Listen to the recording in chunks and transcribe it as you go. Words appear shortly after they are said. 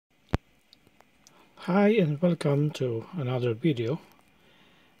Hi and welcome to another video.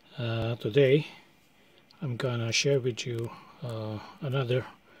 Today I'm gonna share with you another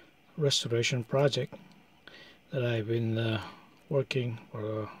restoration project that I've been working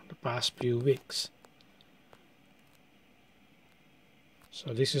for the past few weeks.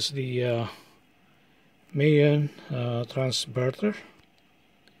 So this is the Meon Transverter.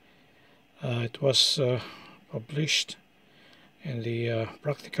 It was published in the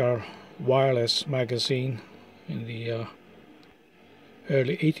Practical Wireless magazine in the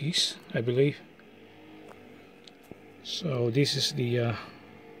early 80s, I believe. So this is the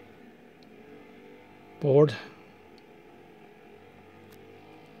board.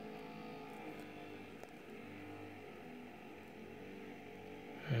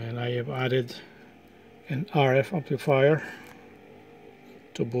 And I have added an RF amplifier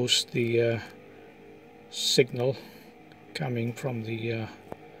to boost the signal coming from the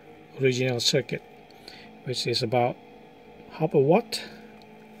original circuit, which is about half a watt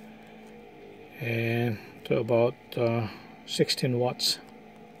and to about 16 watts.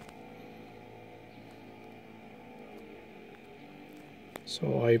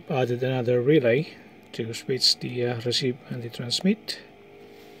 So I added another relay to switch the receive and the transmit,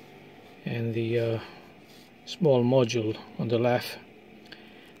 and the small module on the left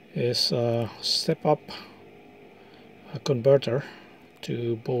is a step up converter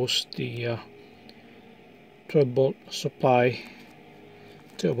to boost the 12 volt supply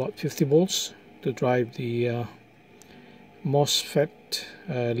to about 50 volts to drive the MOSFET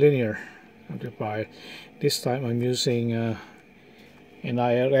linear amplifier. This time I'm using an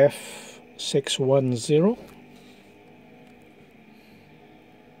IRF 610.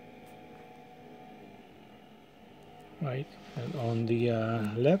 Right, and on the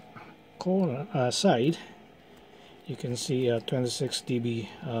left corner side you can see a 26 dB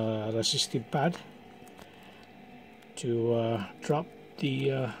resistive pad to drop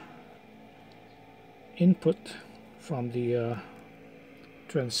the input from the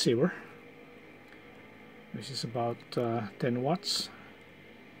transceiver, which is about 10 watts.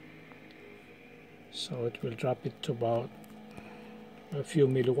 So it will drop it to about a few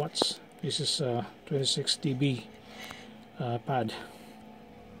milliwatts. This is a 26 dB pad.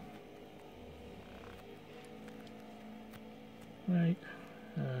 Right,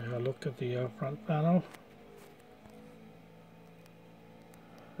 a look at the front panel.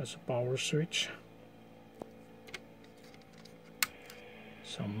 That's a power switch,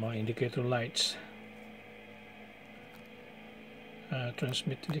 some indicator lights,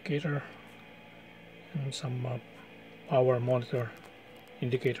 transmit indicator, and some power monitor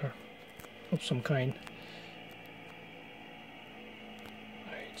indicator of some kind.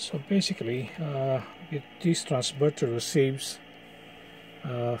 Right, so basically this transverter receives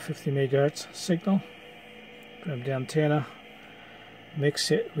 50 megahertz signal from the antenna,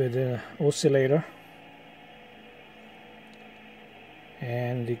 mix it with the oscillator,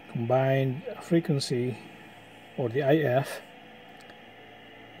 and the combined frequency, or the IF,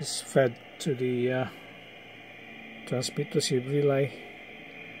 is fed to the transmit receive relay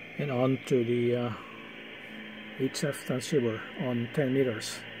and on to the HF transceiver on 10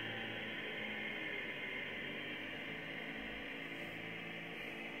 meters.